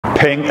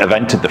Ping have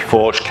entered the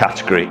forged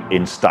category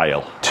in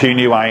style. 2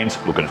 new irons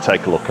we're going to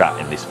take a look at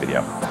in this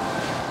video.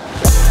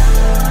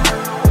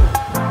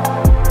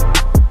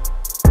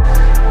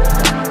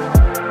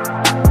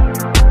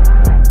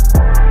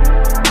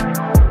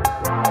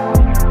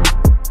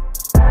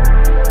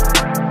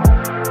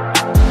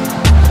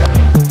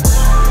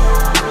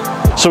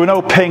 So we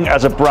know Ping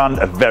as a brand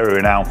are very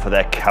renowned for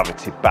their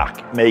cavity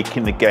back,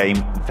 making the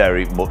game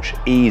very much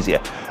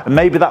easier. And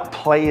maybe that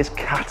players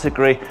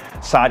category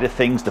side of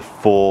things, the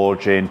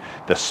forging,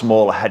 the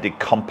smaller headed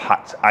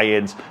compact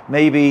irons,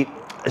 maybe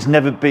has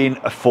never been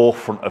a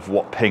forefront of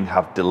what Ping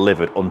have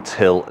delivered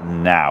until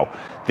now.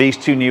 These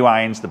 2 new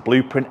irons, the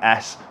Blueprint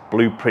S,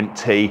 Blueprint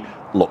T,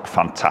 look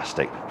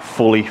fantastic,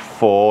 fully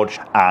forged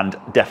and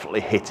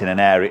definitely hitting an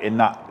area in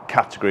that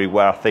category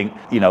where I think,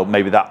 you know,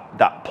 maybe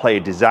that player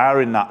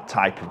desiring that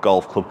type of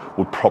golf club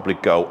would probably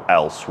go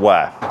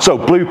elsewhere. So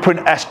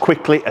Blueprint S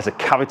quickly as a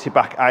cavity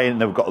back iron,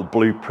 then we've got the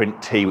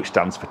Blueprint T, which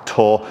stands for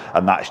tour,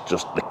 and that's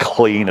just the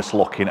cleanest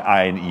looking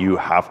iron you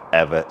have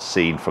ever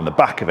seen from the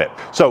back of it.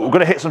 So we're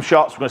going to hit some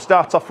shots. We're going to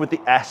start off with the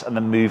S and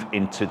then move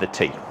into the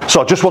T. So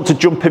I just want to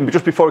jump in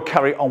just before we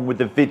carry on with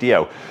the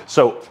video.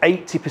 So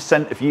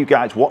 80% of you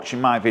guys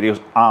watching my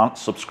videos aren't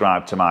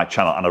subscribed to my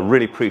channel, and I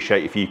really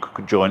appreciate if you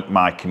could join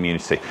my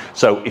community.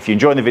 So if you're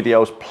enjoying the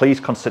videos, please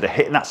consider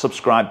hitting that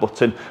subscribe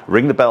button,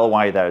 ring the bell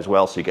while you're there as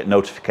well so you get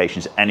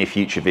notifications of any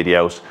future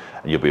videos,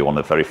 and you'll be one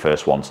of the very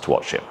first ones to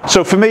watch it.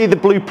 So for me, the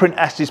Blueprint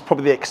S is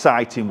probably the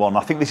exciting one. I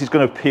think this is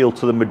going to appeal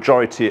to the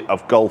majority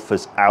of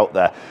golfers out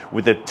there,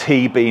 with the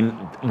T being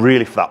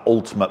really for that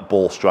ultimate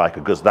ball striker,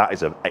 because that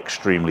is an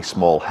extremely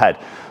small head.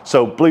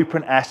 So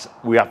Blueprint S,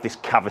 we have this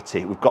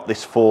cavity, we've got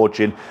this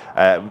forging,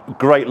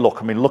 great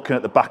look. I mean, looking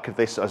at the back of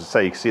this, as I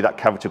say, you can see that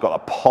cavity, we've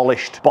got a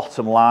polished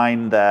bottom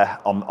line there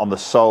on the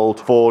sole,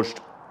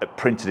 forged,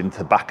 printed into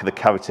the back of the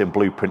cavity, and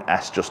Blueprint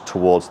S just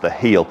towards the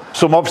heel.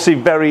 Some obviously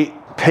very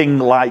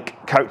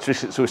Ping-like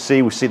characteristics we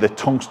see the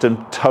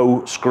tungsten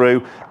toe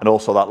screw and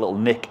also that little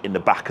nick in the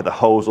back of the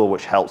hosel,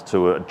 which helps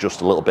to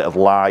adjust a little bit of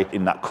lie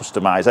in that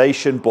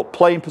customization. But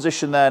playing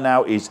position there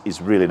now is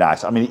really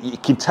nice. I mean, you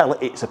can tell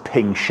it's a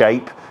Ping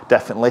shape,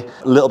 definitely.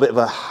 A little bit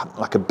of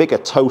like a bigger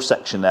toe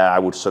section there, I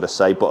would sort of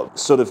say, but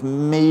sort of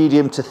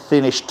medium to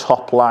thinnish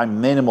top line,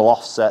 minimal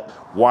offset,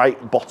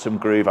 white bottom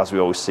groove as we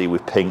always see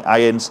with Ping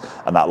irons,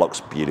 and that looks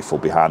beautiful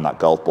behind that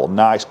golf ball.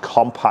 Nice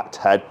compact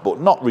head,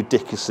 but not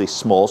ridiculously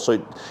small. So,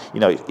 you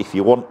know, if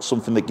you want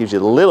something that gives you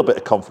a little bit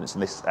of confidence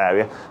in this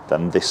area,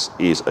 then this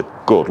is a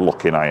good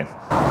looking iron.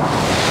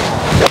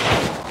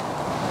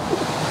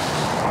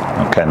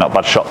 Okay, not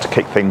bad shot to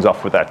kick things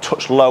off with there.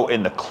 Touch low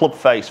in the club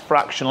face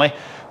fractionally.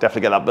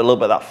 Definitely get that little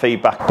bit of that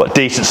feedback, but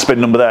decent spin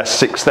number there,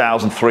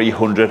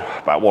 6,300,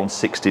 about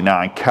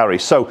 169 carry.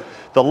 So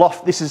the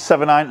loft, this is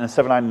 7.9 and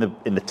 7.9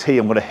 in the T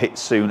I'm going to hit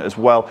soon as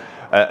well.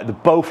 They're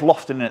both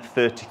lofting in at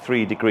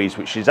 33 degrees,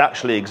 which is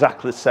actually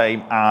exactly the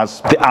same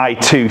as the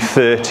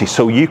i230.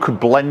 So you could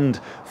blend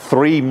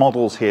 3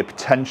 models here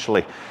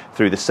potentially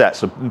through the set.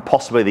 So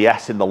possibly the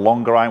S in the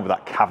longer iron with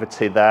that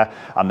cavity there,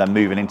 and then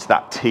moving into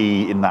that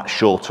T in that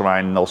shorter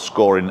iron, and those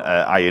scoring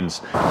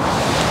irons.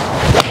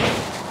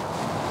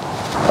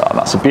 Oh,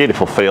 that's a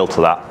beautiful feel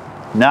to that.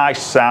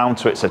 Nice sound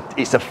to it.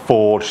 It's a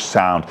forged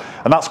sound,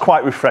 and that's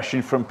quite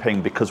refreshing from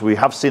Ping, because we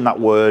have seen that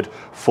word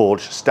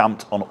forged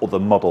stamped on other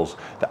models,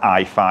 the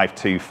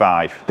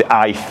i525, the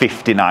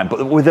i59,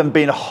 but with them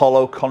being a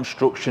hollow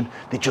construction,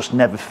 they just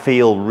never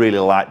feel really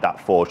like that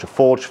forged. A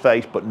forged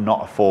face, but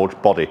not a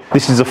forged body.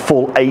 This is a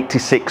full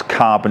 86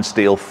 carbon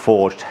steel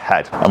forged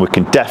head, and we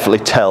can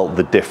definitely tell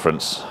the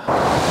difference.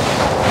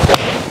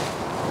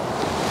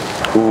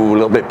 Ooh, a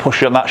little bit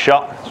pushy on that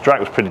shot.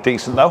 Strike was pretty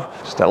decent though.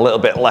 Just a little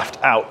bit left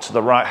out to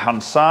the right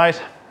hand side.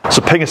 So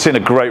Ping has seen a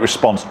great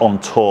response on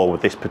tour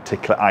with this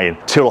particular iron.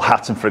 Tyrrell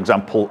Hatton, for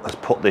example, has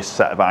put this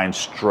set of irons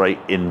straight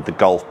in the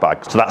golf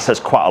bag. So that says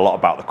quite a lot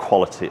about the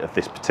quality of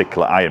this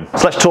particular iron.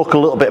 So let's talk a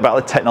little bit about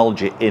the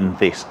technology in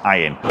this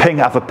iron. Ping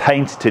have a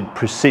patented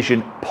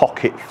precision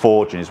pocket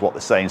forging is what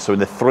they're saying. So in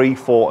the 3,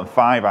 4 and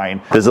 5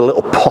 iron, there's a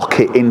little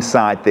pocket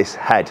inside this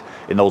head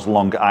in those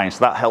longer irons.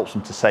 So that helps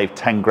them to save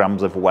 10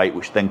 grams of weight,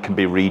 which then can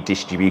be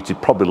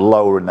redistributed probably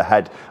lower in the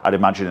head, I'd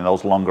imagine, in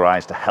those longer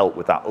irons, to help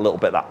with that little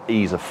bit, that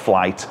ease of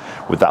flight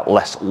with that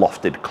less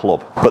lofted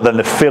club. But then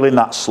they're filling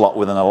that slot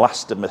with an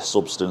elastomer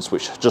substance,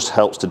 which just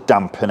helps to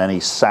dampen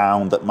any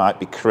sound that might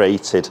be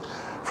created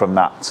from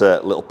that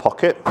little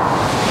pocket.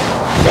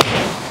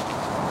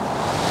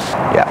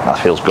 Yeah, that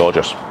feels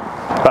gorgeous.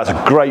 That's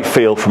a great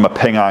feel from a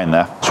Ping iron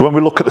there. So when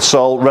we look at the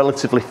sole,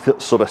 relatively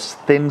sort of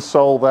thin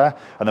sole there,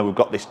 and then we've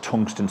got this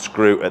tungsten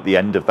screw at the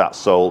end of that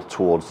sole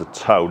towards the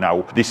toe.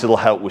 Now, this will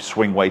help with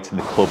swing weight in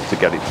the club to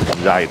get it to the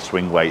desired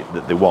swing weight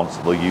that they want.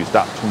 So they'll use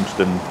that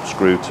tungsten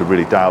screw to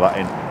really dial that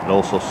in, and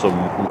also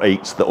some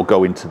weights that will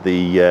go into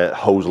the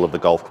hosel of the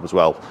golf club as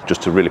well,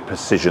 just to really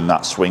precision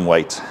that swing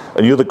weight.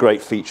 And the other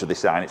great feature of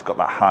this iron, it's got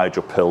that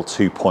Hydro Pill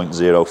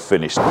 2.0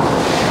 finish,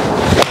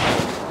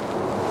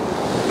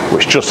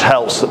 which just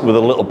helps with a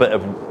little bit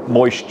of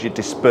moisture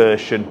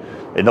dispersion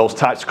in those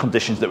types of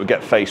conditions that we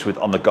get faced with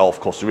on the golf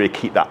course to really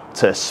keep that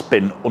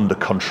spin under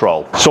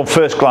control. So on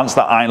first glance,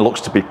 that iron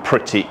looks to be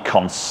pretty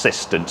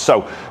consistent.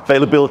 So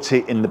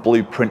availability in the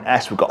Blueprint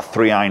S, we've got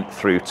 3-iron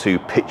through to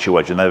pitcher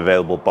wedge, and they're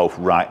available both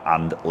right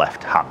and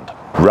left hand.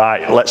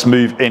 Right, let's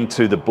move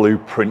into the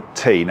Blueprint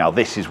T. Now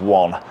this is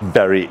one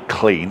very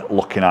clean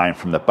looking iron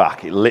from the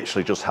back. It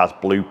literally just has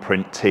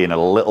Blueprint T and a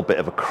little bit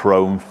of a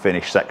chrome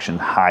finish section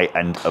high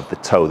end of the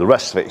toe. The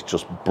rest of it is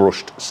just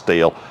brushed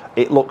steel.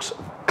 It looks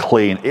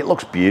clean, it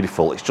looks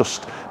beautiful. It's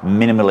just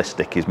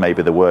minimalistic is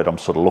maybe the word I'm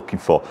sort of looking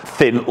for.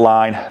 Thin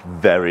line,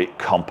 very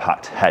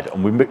compact head,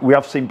 and we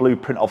have seen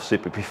Blueprint obviously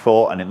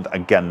before, and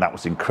again that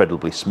was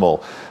incredibly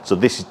small. So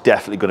this is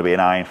definitely going to be an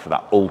iron for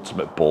that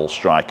ultimate ball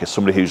striker,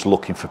 somebody who's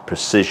looking for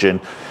precision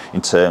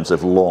in terms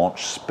of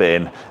launch,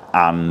 spin,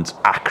 and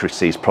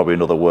accuracy is probably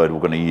another word we're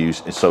going to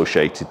use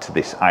associated to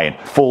this iron.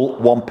 Full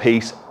one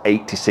piece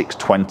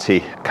 8620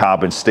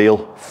 carbon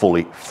steel,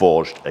 fully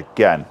forged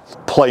again.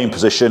 Playing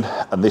position,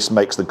 and this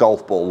makes the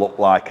golf ball look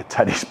like a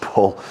tennis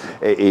ball.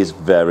 It is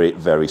very,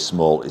 very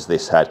small is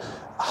this head.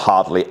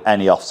 Hardly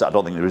any offset. I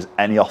don't think there is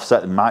any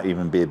offset. There might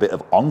even be a bit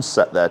of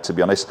onset there, to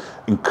be honest.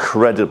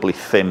 Incredibly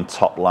thin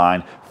top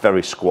line,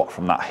 very squat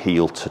from that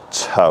heel to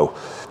toe.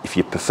 If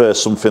you prefer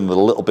something with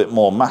a little bit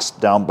more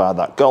masked down by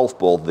that golf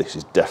ball, this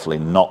is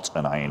definitely not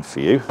an iron for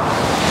you.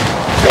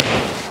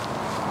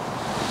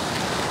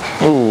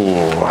 Ooh,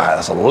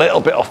 there's a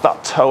little bit off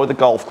that toe of the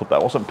golf club there.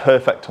 Wasn't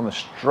perfect on the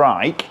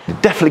strike. You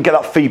definitely get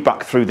that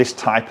feedback through this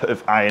type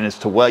of iron as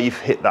to where you've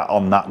hit that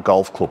on that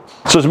golf club.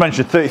 So as I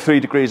mentioned, 33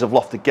 degrees of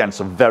loft again,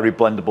 so very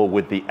blendable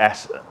with the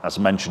S. As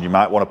I mentioned, you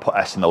might want to put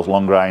S in those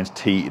longer irons,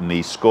 T in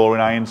these scoring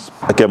irons.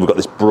 Again, we've got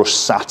this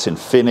brushed satin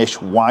finish,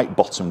 white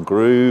bottom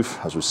groove,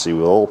 as we see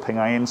with all ping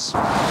irons.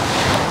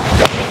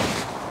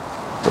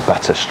 The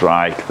better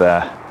strike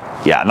there.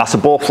 Yeah, and that's a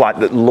ball flight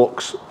that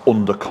looks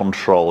under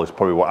control is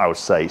probably what I would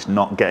say. It's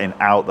not getting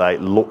out there.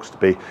 It looks to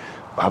be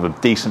have a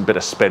decent bit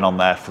of spin on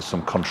there for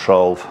some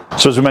control.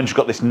 So as we mentioned, we've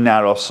got this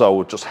narrow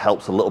sole, just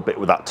helps a little bit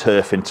with that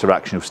turf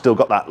interaction. We've still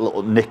got that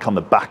little nick on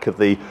the back of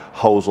the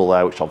hosel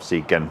there, which obviously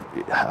again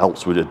it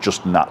helps with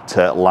adjusting that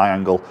lie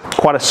angle.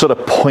 Quite a sort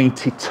of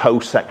pointy toe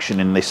section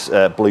in this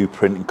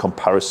Blueprint in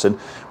comparison,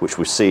 which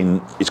we've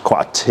seen is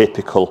quite a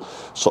typical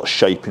sort of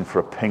shaping for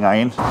a ping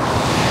iron.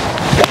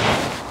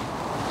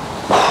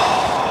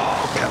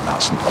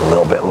 That's a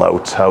little bit low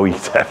toe, you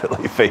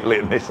definitely feel it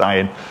in this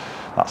iron.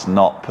 That's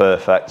not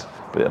perfect,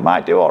 but it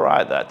might do all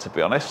right there, to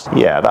be honest.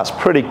 Yeah, that's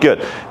pretty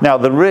good. Now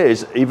there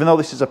is, even though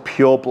this is a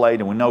pure blade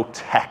and we know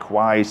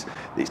tech-wise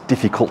it's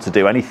difficult to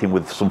do anything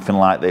with something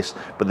like this,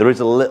 but there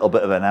is a little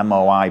bit of an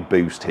MOI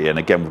boost here. And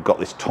again, we've got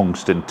this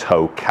tungsten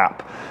toe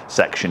cap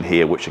section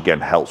here, which again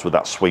helps with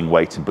that swing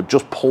weighting, but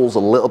just pulls a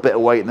little bit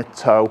of weight in the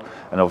toe,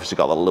 and obviously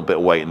got a little bit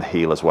of weight in the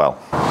heel as well.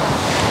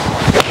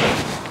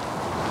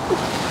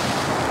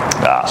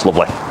 That's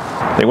lovely.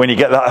 I think when you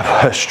get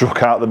that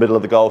struck out the middle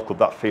of the golf club,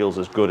 that feels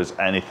as good as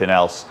anything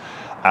else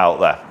out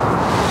there.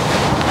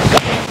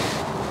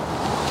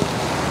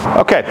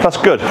 Okay, that's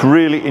good.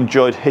 Really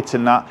enjoyed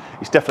hitting that.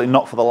 It's definitely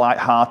not for the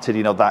light-hearted.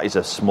 You know, that is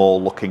a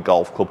small looking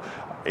golf club.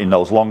 In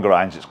those longer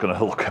irons, it's going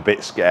to look a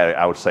bit scary,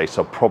 I would say.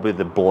 So probably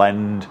the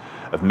blend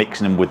of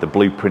mixing them with the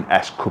Blueprint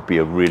S could be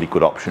a really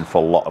good option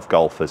for a lot of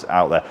golfers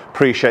out there.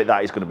 Appreciate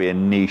that is going to be a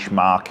niche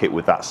market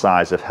with that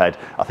size of head.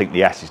 I think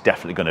the S is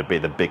definitely going to be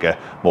the bigger,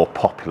 more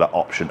popular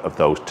option of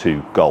those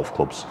two golf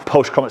clubs.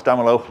 Post comments down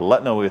below,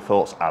 let me know your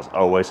thoughts as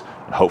always,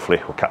 and hopefully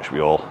we'll catch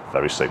you all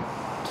very soon.